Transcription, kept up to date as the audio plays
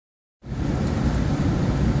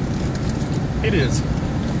It is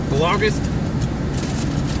Vlogust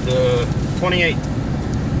the 28th.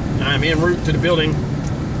 I'm en route to the building.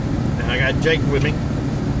 I got Jake with me.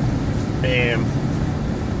 And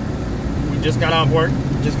we just got off work,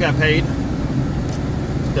 just got paid.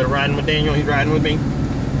 Instead of riding with Daniel, he's riding with me.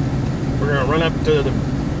 We're gonna run up to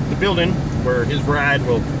the building where his ride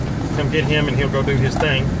will come get him and he'll go do his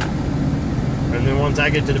thing. And then once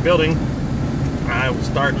I get to the building, I will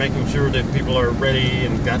start making sure that people are ready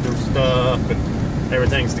and got their stuff and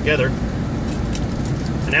everything's together.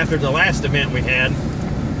 And after the last event we had,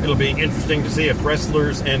 it'll be interesting to see if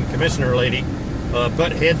Wrestlers and Commissioner Lady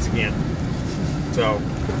butt heads again. So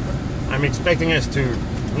I'm expecting us to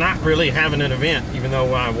not really have an event, even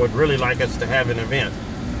though I would really like us to have an event.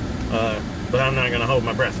 But I'm not going to hold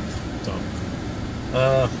my breath. So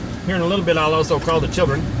here in a little bit, I'll also call the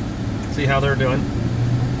children, see how they're doing.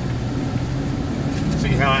 See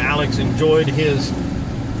how Alex enjoyed his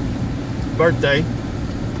birthday.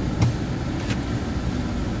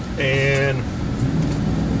 And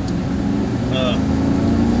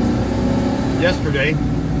yesterday,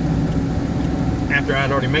 after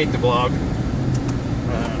I'd already made the vlog,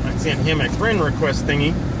 I sent him a friend request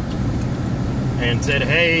thingy and said,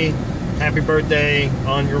 hey, happy birthday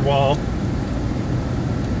on your wall.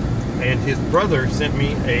 And his brother sent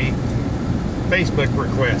me a Facebook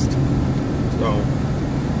request. So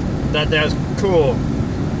thought that was cool.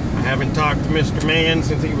 I haven't talked to Mr. Man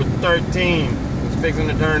since he was 13. He's fixing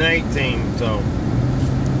to turn 18, so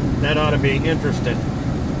that ought to be interesting.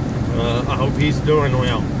 I hope he's doing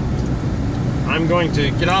well. I'm going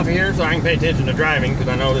to get off of here so I can pay attention to driving, because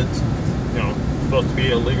I know that it's, supposed to be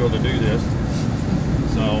illegal to do this.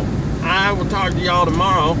 So I will talk to y'all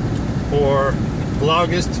tomorrow for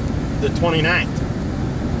Vlogust the 29th.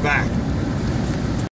 Bye.